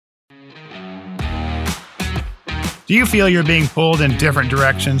Do you feel you're being pulled in different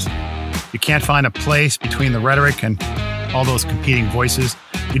directions? You can't find a place between the rhetoric and all those competing voices?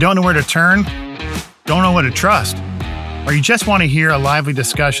 You don't know where to turn? Don't know what to trust? Or you just want to hear a lively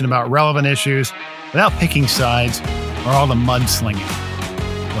discussion about relevant issues without picking sides or all the mudslinging?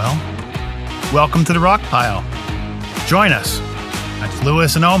 Well, welcome to the Rock Pile. Join us. That's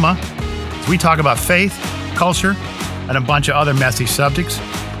Lewis and Oma as we talk about faith, culture, and a bunch of other messy subjects.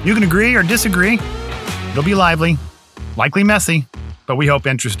 You can agree or disagree. It'll be lively, likely messy, but we hope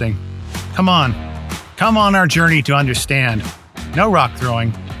interesting. Come on our journey to understand. No rock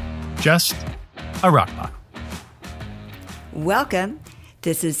throwing, just a rock pile. Welcome.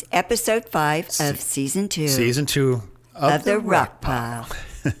 This is episode 5 of season 2. Season 2 of the Rock Pile.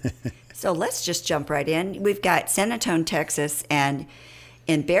 So let's just jump right in. We've got San Antonio, Texas, and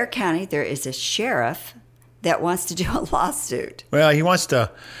in Bexar County, there is a sheriff that wants to do a lawsuit. Well, he wants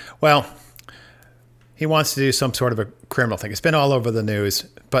to do some sort of a criminal thing. It's been all over the news,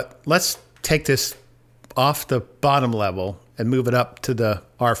 but let's take this off the bottom level and move it up to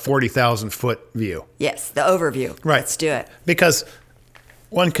our 40,000-foot view. Yes, the overview. Right. Let's do it. Because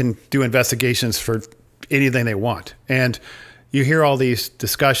one can do investigations for anything they want. And you hear all these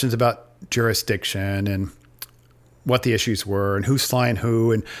discussions about jurisdiction and what the issues were and who's flying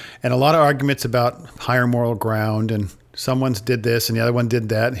who, and a lot of arguments about higher moral ground, and someone's did this and the other one did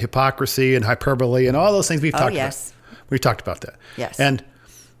that, hypocrisy and hyperbole and all those things we've talked about. We've talked about that. Yes. And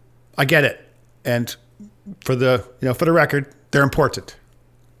I get it. And for the record, they're important.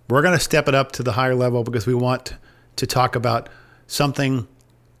 We're going to step it up to the higher level because we want to talk about something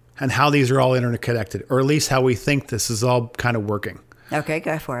and how these are all interconnected, or at least how we think this is all kind of working. Okay,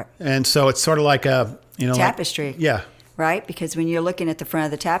 go for it. And so it's sort of like a, tapestry. Yeah. Right? Because when you're looking at the front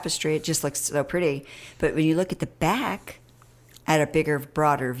of the tapestry, it just looks so pretty. But when you look at the back, at a bigger,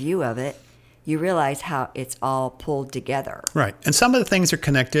 broader view of it, you realize how it's all pulled together. Right. And some of the things are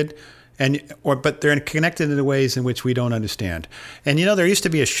connected, but they're connected in ways in which we don't understand. And there used to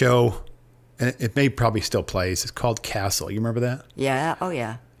be a show, and it may probably still plays. It's called Castle. You remember that? Yeah. Oh,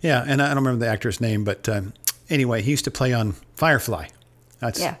 yeah. Yeah. And I don't remember the actor's name, but anyway, he used to play on Firefly.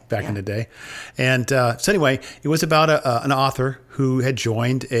 That's back in the day. And so anyway, it was about an author who had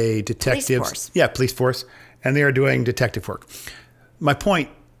joined a detective. Police force. Yeah, police force. And they were doing detective work. My point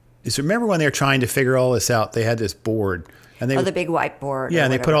is, remember when they were trying to figure all this out, they had this board. And the big whiteboard. Yeah,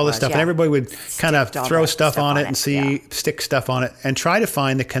 and they put all this stuff, and everybody would kind of throw stuff on it and stick stuff on it, and try to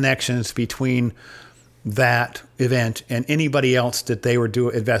find the connections between that event and anybody else that they were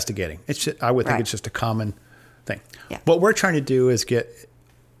investigating. I would think it's just a common thing. Yeah. What we're trying to do is get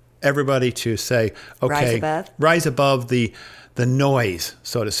everybody to say, okay, rise above the noise,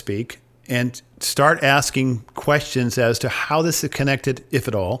 so to speak, and start asking questions as to how this is connected, if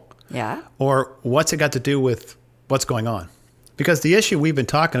at all. Yeah. Or what's it got to do with what's going on? Because the issue we've been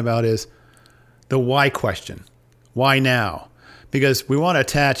talking about is the why question. Why now? Because we want to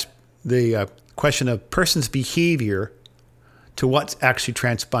attach the question of person's behavior to what's actually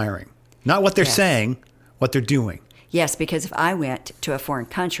transpiring. Not what they're saying, what they're doing. Yes, because if I went to a foreign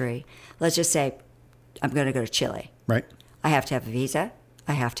country, let's just say I'm going to go to Chile. Right. I have to have a visa.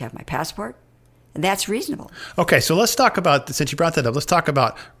 I have to have my passport. And that's reasonable. Okay, so let's talk about, since you brought that up, let's talk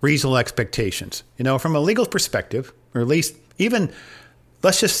about reasonable expectations. From a legal perspective, or at least even,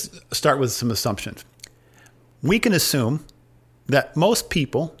 let's just start with some assumptions. We can assume that most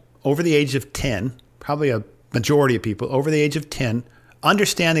people over the age of 10, probably a majority of people over the age of 10,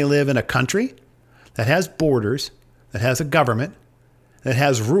 understand they live in a country that has borders, that has a government, that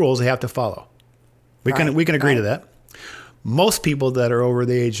has rules they have to follow. We can agree to that. Most people that are over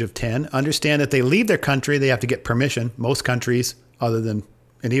the age of 10 understand that they leave their country, they have to get permission. Most countries, and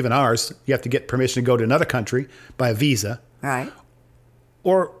even ours, you have to get permission to go to another country by a visa. Right.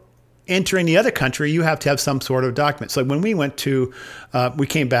 Or entering the other country, you have to have some sort of document. So when we went we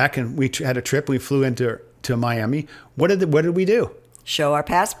came back and we had a trip, we flew into Miami. What did we do? Show our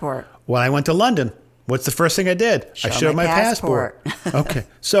passport. When I went to London, what's the first thing I did? I showed my passport. Okay.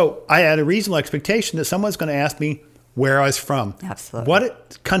 So I had a reasonable expectation that someone's going to ask me where I was from. Absolutely.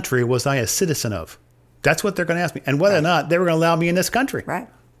 What country was I a citizen of? That's what they're going to ask me. And whether or not they were going to allow me in this country. Right.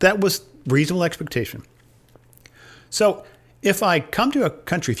 That was reasonable expectation. So if I come to a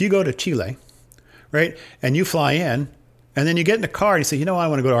country, if you go to Chile, right, and you fly in, and then you get in a car and you say, I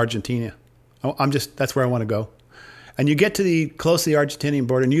want to go to Argentina. That's where I want to go. And you get close to the Argentinian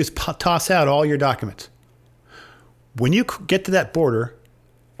border and you just toss out all your documents. When you get to that border,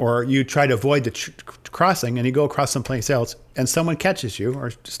 or you try to avoid the crossing and you go across someplace else and someone catches you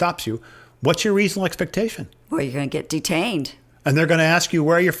or stops you, what's your reasonable expectation? Well, you're going to get detained. And they're going to ask you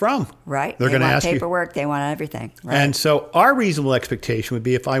where you're from. Right. They're going to ask paperwork. They want everything. Right. And so our reasonable expectation would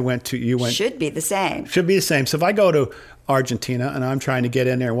be if I went to, you went. Should be the same. Should be the same. So if I go to Argentina and I'm trying to get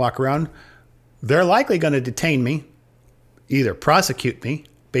in there and walk around, they're likely going to detain me, either prosecute me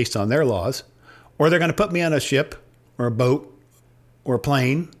based on their laws, or they're going to put me on a ship or a boat or a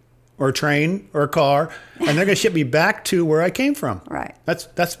plane or a train or a car, and they're going to ship me back to where I came from. Right.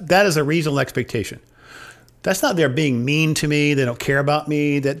 That is a reasonable expectation. That's not they're being mean to me. They don't care about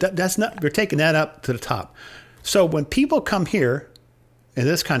me. That's not. We're taking that up to the top. So when people come here in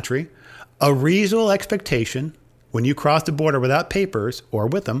this country, a reasonable expectation when you cross the border without papers or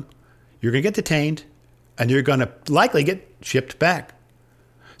with them, you're going to get detained, and you're going to likely get shipped back.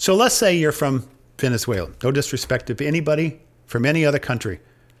 So let's say you're from Venezuela. No disrespect to anybody from any other country.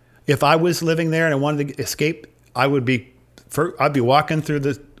 If I was living there and I wanted to escape, I'd be walking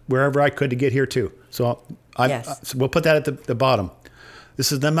through wherever I could to get here too. So so we'll put that at the bottom.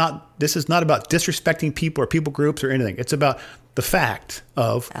 This is not about disrespecting people or people groups or anything. It's about the fact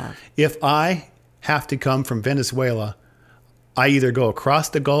of if I have to come from Venezuela, I either go across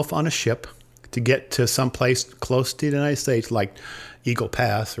the Gulf on a ship to get to some place close to the United States, like Eagle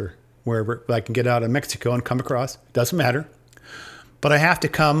Pass or wherever I can get out of Mexico and come across. Doesn't matter. But I have to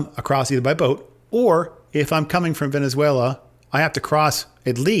come across either by boat, or if I'm coming from Venezuela, I have to cross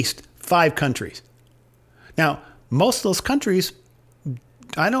at least 5 countries. Now, most of those countries,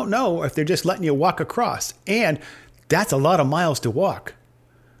 I don't know if they're just letting you walk across. And that's a lot of miles to walk.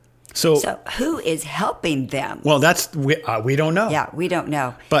 So who is helping them? Well, we don't know. Yeah, we don't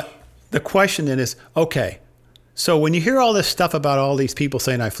know. But the question then is, okay, so when you hear all this stuff about all these people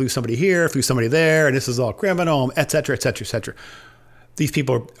saying I flew somebody here, flew somebody there, and this is all criminal, et cetera, et cetera, et cetera, these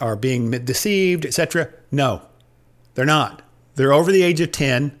people are being deceived, et cetera. No, they're not. They're over the age of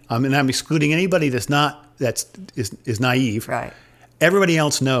 10. And I'm excluding anybody that's naive. Right. Everybody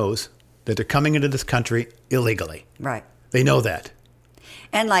else knows that they're coming into this country illegally. Right. They know that.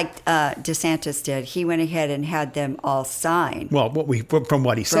 And like DeSantis did, he went ahead and had them all sign. Well, from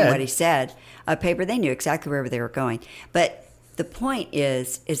what he said, a paper. They knew exactly where they were going. But the point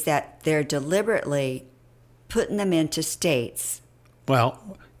is that they're deliberately putting them into states.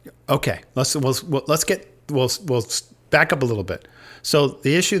 Well, okay. Let's back up a little bit. So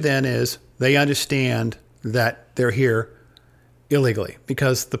the issue then is they understand that they're here illegally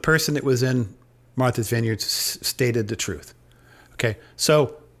because the person that was in Martha's Vineyard stated the truth. Okay,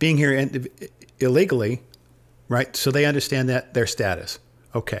 so being here illegally, right? So they understand that their status.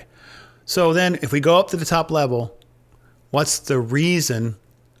 Okay, so then if we go up to the top level, what's the reason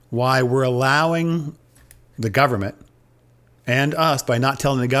why we're allowing the government and us, by not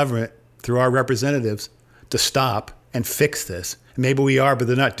telling the government through our representatives, to stop and fix this? Maybe we are, but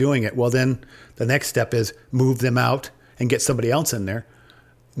they're not doing it. Well, then the next step is move them out and get somebody else in there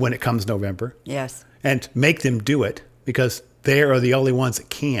when it comes November. Yes. And make them do it because they are the only ones that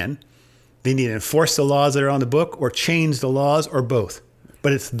can. They need to enforce the laws that are on the book or change the laws or both.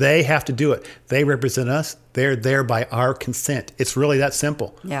 But they have to do it. They represent us. They're there by our consent. It's really that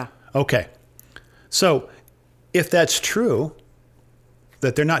simple. Yeah. Okay. So if that's true,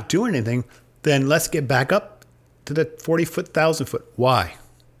 that they're not doing anything, then let's get back up to the 40-foot, 1,000-foot. Why?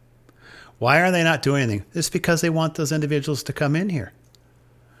 Why are they not doing anything? It's because they want those individuals to come in here.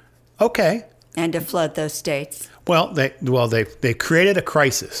 Okay. And to flood those states. Well, they created a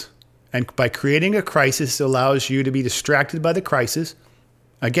crisis. And by creating a crisis, it allows you to be distracted by the crisis.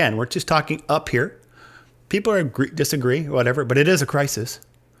 Again, we're just talking up here. People disagree, whatever, but it is a crisis.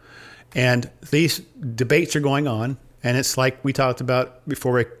 And these debates are going on. And it's like we talked about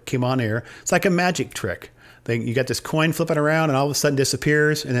before we came on air. It's like a magic trick. You got this coin flipping around and all of a sudden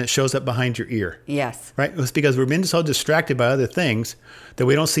disappears and then it shows up behind your ear. Yes. Right? It's because we've been so distracted by other things that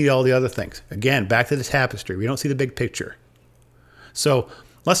we don't see all the other things. Again, back to the tapestry. We don't see the big picture. So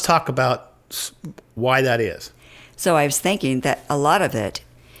let's talk about why that is. So I was thinking that a lot of it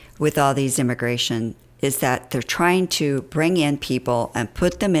with all these immigration is that they're trying to bring in people and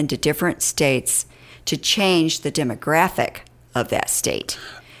put them into different states to change the demographic of that state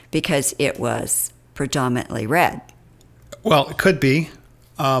because it was predominantly red. Well, it could be.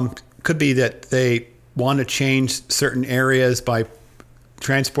 Could be that they want to change certain areas by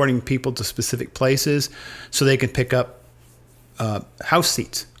transporting people to specific places so they can pick up house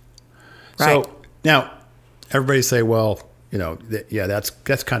seats. Right. So now everybody say, well,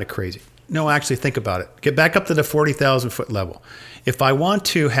 that's kind of crazy. No, actually think about it. Get back up to the 40,000-foot level. If I want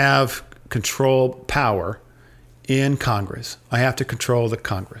to have control power in Congress, I have to control the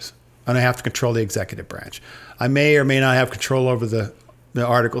Congress. And I have to control the executive branch. I may or may not have control over the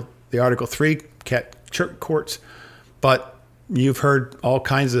Article 3 courts, but you've heard all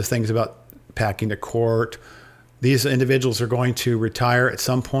kinds of things about packing to court. These individuals are going to retire at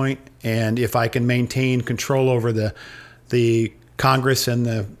some point, and if I can maintain control over the Congress and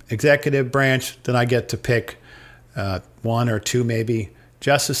the executive branch, then I get to pick one or two maybe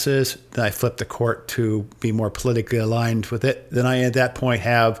justices. Then I flip the court to be more politically aligned with it. Then I at that point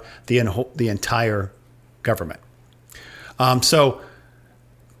have the entire government. So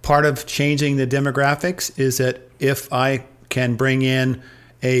part of changing the demographics is that if I can bring in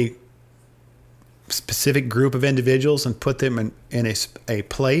a specific group of individuals and put them in a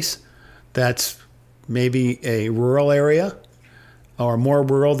place that's maybe a rural area or more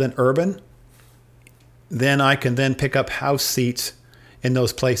rural than urban, then I can then pick up House seats in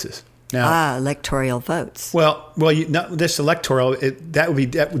those places. Now, electoral votes. Well, not this electoral. That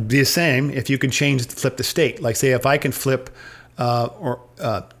would be the same if you can flip the state. Like say, if I can flip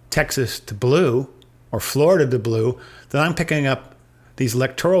Texas to blue or Florida to blue, then I'm picking up these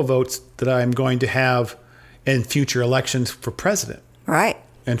electoral votes that I'm going to have in future elections for president. Right.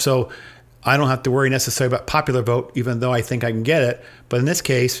 And so I don't have to worry necessarily about popular vote, even though I think I can get it. But in this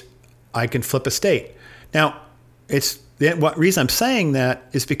case, I can flip a state. Now, what reason I'm saying that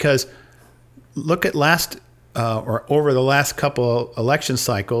is because look at over the last couple election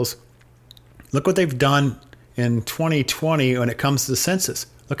cycles, look what they've done in 2020 when it comes to the census.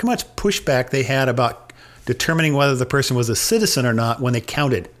 Look how much pushback they had about determining whether the person was a citizen or not when they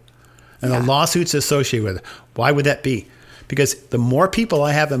counted. And the lawsuits associated with it. Why would that be? Because the more people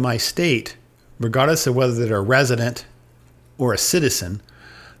I have in my state, regardless of whether they're a resident or a citizen,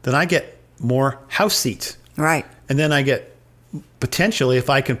 then I get more House seats. Right. And then I get potentially, if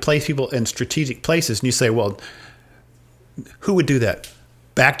I can place people in strategic places, and you say, well, who would do that?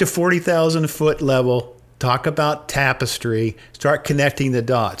 Back to 40,000 foot level, talk about tapestry, start connecting the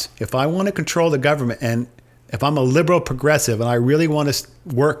dots. If I want to control the government, and if I'm a liberal progressive and I really want to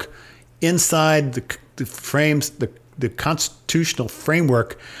work inside the frames, the constitutional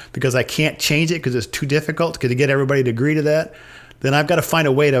framework, because I can't change it because it's too difficult to get everybody to agree to that, then I've got to find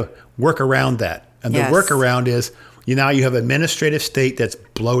a way to work around that. And the workaround is, you have an administrative state that's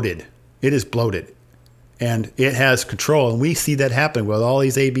bloated. It is bloated. And it has control. And we see that happen with all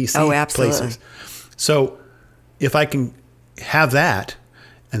these ABC places. So if I can have that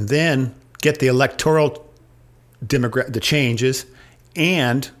and then get the electoral the changes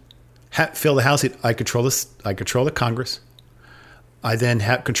and fill the House seat, I control the Congress. I then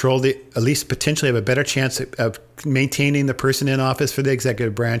have control at least potentially have a better chance of maintaining the person in office for the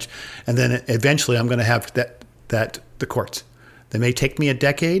executive branch. And then eventually I'm going to have the courts. They may take me a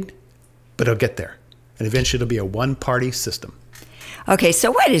decade, but I'll get there. And eventually it'll be a one-party system. Okay,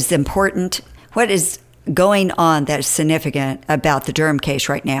 so what is important? What is going on that is significant about the Durham case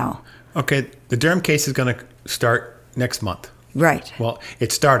right now? Okay, the Durham case is going to start next month. Right. Well,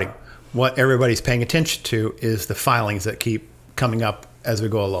 it's starting. What everybody's paying attention to is the filings that keep coming up as we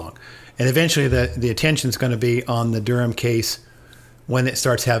go along. And eventually the attention is going to be on the Durham case when it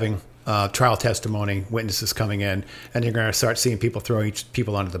starts having trial testimony, witnesses coming in, and you're going to start seeing people throwing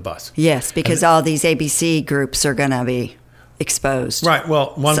people under the bus. Yes, because all these ABC groups are going to be exposed. Right.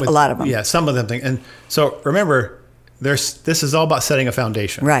 Well, a lot of them. Yeah, some of them think. And so remember, this is all about setting a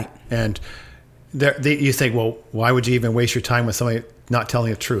foundation. Right. And you think, well, why would you even waste your time with somebody not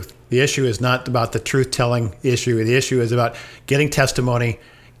telling the truth? The issue is not about the truth-telling issue. The issue is about getting testimony,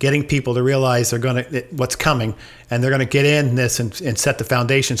 getting people to realize what's coming, and they're going to get in this and set the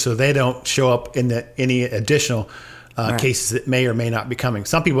foundation so they don't show up in any additional cases that may or may not be coming.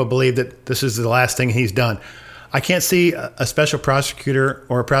 Some people believe that this is the last thing he's done. I can't see a special prosecutor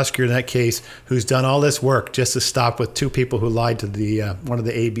or a prosecutor in that case who's done all this work just to stop with two people who lied to one of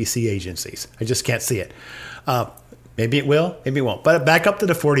the ABC agencies. I just can't see it. Maybe it will, maybe it won't. But back up to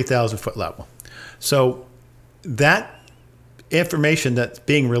the 40,000 foot level. So that information that's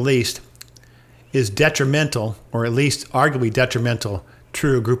being released is detrimental, or at least arguably detrimental,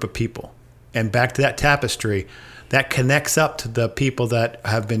 to a group of people. And back to that tapestry, that connects up to the people that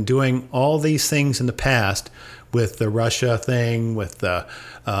have been doing all these things in the past with the Russia thing, with the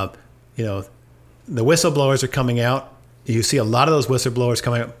whistleblowers are coming out. You see a lot of those whistleblowers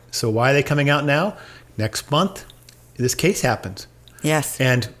coming out. So why are they coming out now? Next month, this case happens. Yes.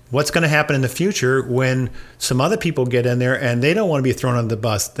 And what's going to happen in the future when some other people get in there and they don't want to be thrown under the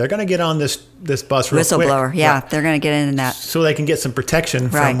bus? They're going to get on this bus real quick. Whistleblower, yeah, they're going to get in that. So they can get some protection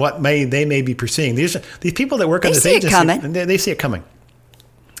from what they may be perceiving. These people that work on this agency, they see it coming.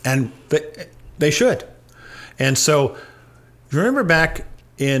 And they should. And so remember back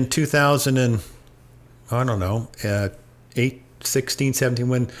in 2000 and, 16, 17,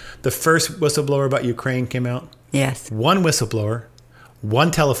 when the first whistleblower about Ukraine came out? Yes. One whistleblower,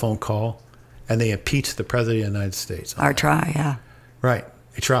 one telephone call, and they impeached the president of the United States. Our try, yeah. Right.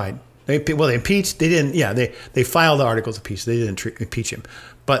 They tried. They impeached. They didn't. Yeah, they filed the articles of impeachment. They didn't impeach him.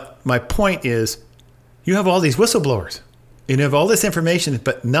 But my point is, you have all these whistleblowers. You have all this information,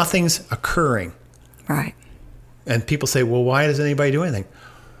 but nothing's occurring. Right. And people say, well, why doesn't anybody do anything?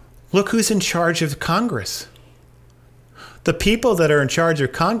 Look who's in charge of Congress. The people that are in charge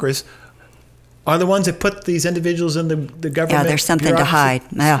of Congress are the ones that put these individuals in the government. Yeah, there's something to hide.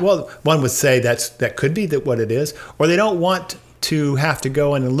 Yeah. Well, one would say that could be what it is. Or they don't want to have to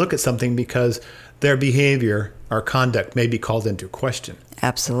go in and look at something because their behavior or conduct may be called into question.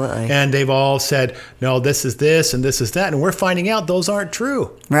 Absolutely. And they've all said, no, this is this and this is that. And we're finding out those aren't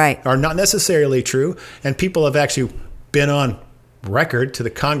true. Right. Are not necessarily true. And people have actually been on record to the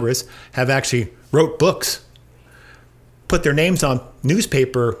Congress, have actually wrote books, put their names on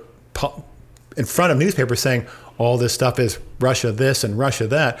newspaper, in front of newspapers saying, all this stuff is Russia this and Russia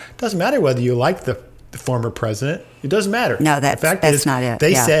that. It doesn't matter whether you like the former president. It doesn't matter. No, that's not it.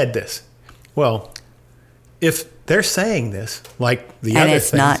 They said this. Well, if they're saying this, like the other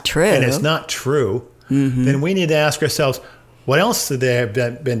things, not true, and it's not true, then we need to ask ourselves, what else have they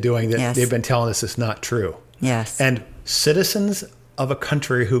been doing that they've been telling us is not true? Yes. And citizens of a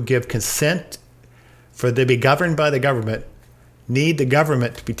country who give consent for to be governed by the government need the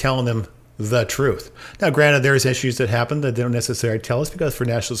government to be telling them the truth. Now, granted, there's issues that happen that they don't necessarily tell us because for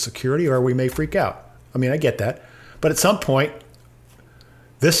national security, or we may freak out. I mean, I get that. But at some point,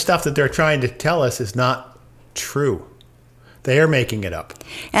 this stuff that they're trying to tell us is not true. They are making it up.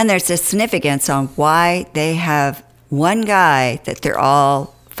 And there's a significance on why they have one guy that they're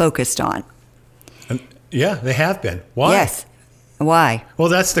all focused on. And yeah, they have been. Why? Yes. Why? Well,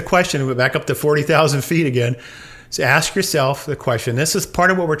 that's the question. We're back up to 40,000 feet again. So ask yourself the question. This is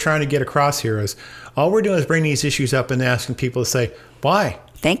part of what we're trying to get across here is all we're doing is bringing these issues up and asking people to say, why?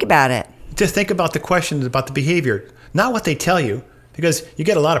 Think about it. Just think about the questions about the behavior, not what they tell you, because you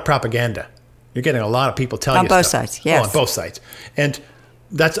get a lot of propaganda. You're getting a lot of people telling you on both stuff. sides, yes. Oh, on both sides. And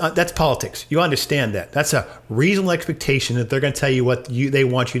that's politics. You understand that. That's a reasonable expectation that they're going to tell you what they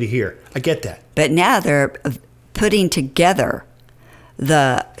want you to hear. I get that. But now they're putting together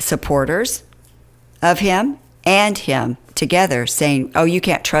the supporters of him and him together saying, oh, you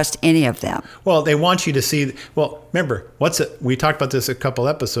can't trust any of them. Well, they want you to see, well, remember, we talked about this a couple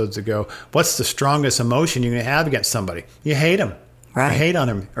episodes ago. What's the strongest emotion you're going to have against somebody? You hate them. Right. You hate on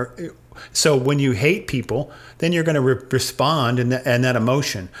them. So when you hate people, then you're going to respond in that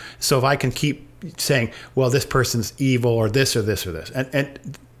emotion. So if I can keep saying, well, this person's evil or this or this or this, and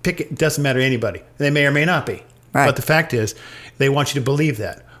it doesn't matter to anybody. They may or may not be. Right. But the fact is, they want you to believe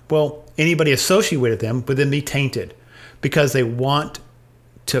that. Well, anybody associated with them would then be tainted because they want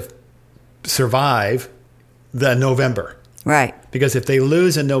to survive the November. Right. Because if they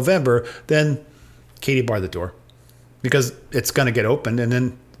lose in November, then Katie barred the door because it's going to get opened. And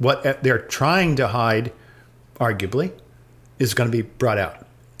then what they're trying to hide, arguably, is going to be brought out.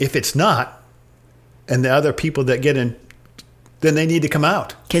 If it's not, and the other people that get in, then they need to come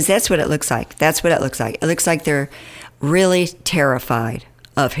out. Because that's what it looks like. That's what it looks like. It looks like they're really terrified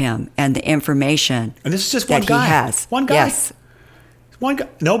of him and the information and this is just one that guy. He has. One guy. Yes. One guy.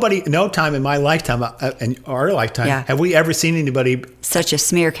 Nobody, no time in my lifetime, in our lifetime, have we ever seen anybody. Such a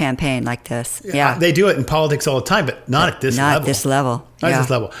smear campaign like this. Yeah. They do it in politics all the time, but not at this level. Not at this level. Not at this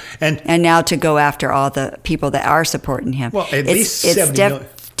level. And now to go after all the people that are supporting him. Well, at least 70 million.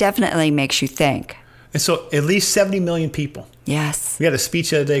 Definitely makes you think. And so at least 70 million people. Yes. We had a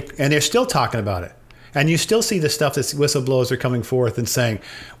speech the other day, and they're still talking about it. And you still see the stuff that whistleblowers are coming forth and saying,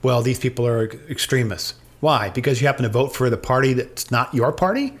 well, these people are extremists. Why? Because you happen to vote for the party that's not your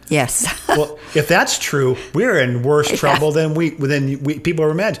party? Yes. Well, if that's true, we're in worse trouble than people are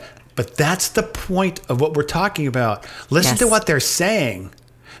imagining. But that's the point of what we're talking about. Listen to what they're saying.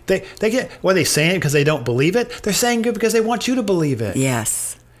 They saying it because they don't believe it? They're saying it because they want you to believe it.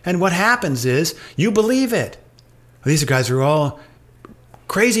 Yes. And what happens is you believe it. These guys are all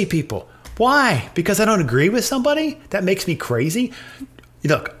crazy people. Why? Because I don't agree with somebody? That makes me crazy?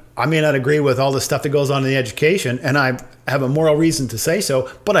 Look, I may not agree with all the stuff that goes on in the education, and I have a moral reason to say so,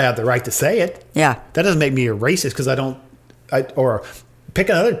 but I have the right to say it. Yeah. That doesn't make me a racist because or pick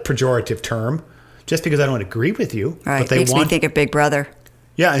another pejorative term, just because I don't agree with you. Right. But they makes me think of Big Brother.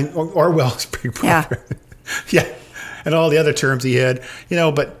 Yeah, or Big Brother. Yeah. Yeah. And all the other terms he had,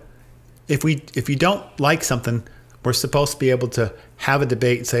 but if you don't like something, we're supposed to be able to have a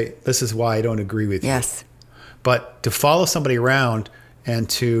debate and say, this is why I don't agree with you. Yes. But to follow somebody around and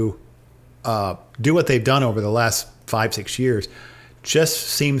to do what they've done over the last 5-6 years just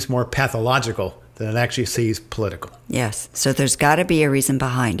seems more pathological than it actually sees political. Yes. So there's got to be a reason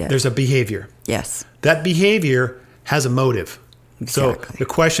behind it. There's a behavior. Yes. That behavior has a motive. Exactly. So the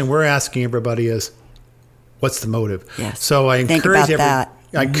question we're asking everybody is, what's the motive? Yes. So I Think about that.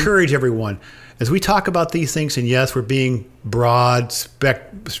 I encourage everyone, as we talk about these things, and yes, we're being broad,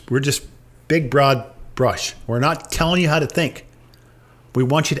 we're just big, broad brush. We're not telling you how to think.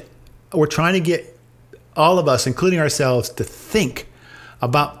 We're trying to get all of us, including ourselves, to think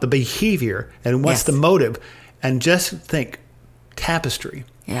about the behavior and what's the motive, and just think tapestry.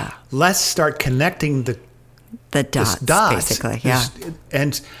 Yeah. Let's start connecting the dots, basically. Yeah.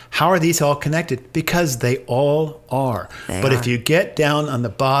 And how are these all connected? Because they all are. But if you get down on the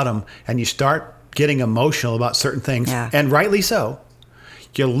bottom and you start getting emotional about certain things, and rightly so,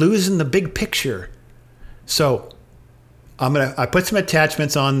 you're losing the big picture. So I put some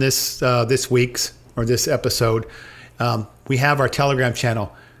attachments on this week's or this episode. We have our Telegram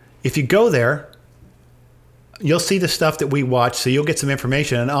channel. If you go there, you'll see the stuff that we watch, so you'll get some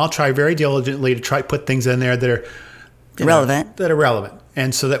information. And I'll try very diligently to try to put things in there that are relevant.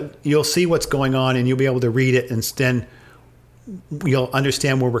 And so that you'll see what's going on and you'll be able to read it, and then you'll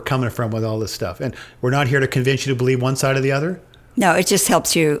understand where we're coming from with all this stuff. And we're not here to convince you to believe one side or the other. No, it just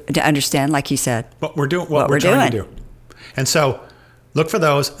helps you to understand, like you said, what we're trying to do. And so look for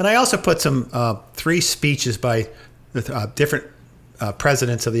those. And I also put some 3 speeches by different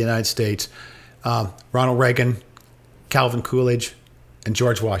presidents of the United States. Ronald Reagan, Calvin Coolidge, and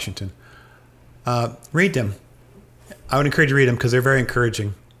George Washington. Read them. I would encourage you to read them because they're very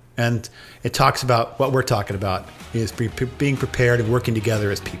encouraging. And it talks about what we're talking about, is being prepared and working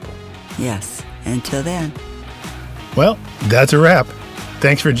together as people. Yes. Until then. Well, that's a wrap.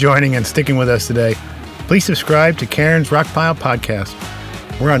 Thanks for joining and sticking with us today. Please subscribe to Cairn's Rockpile Podcast.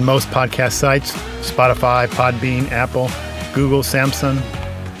 We're on most podcast sites: Spotify, Podbean, Apple, Google, Samsung.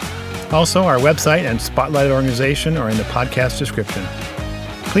 Also, our website and spotlighted organization are in the podcast description.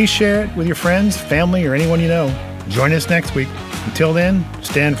 Please share it with your friends, family, or anyone you know. Join us next week. Until then,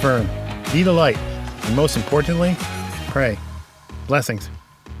 stand firm, be the light, and most importantly, pray. Blessings.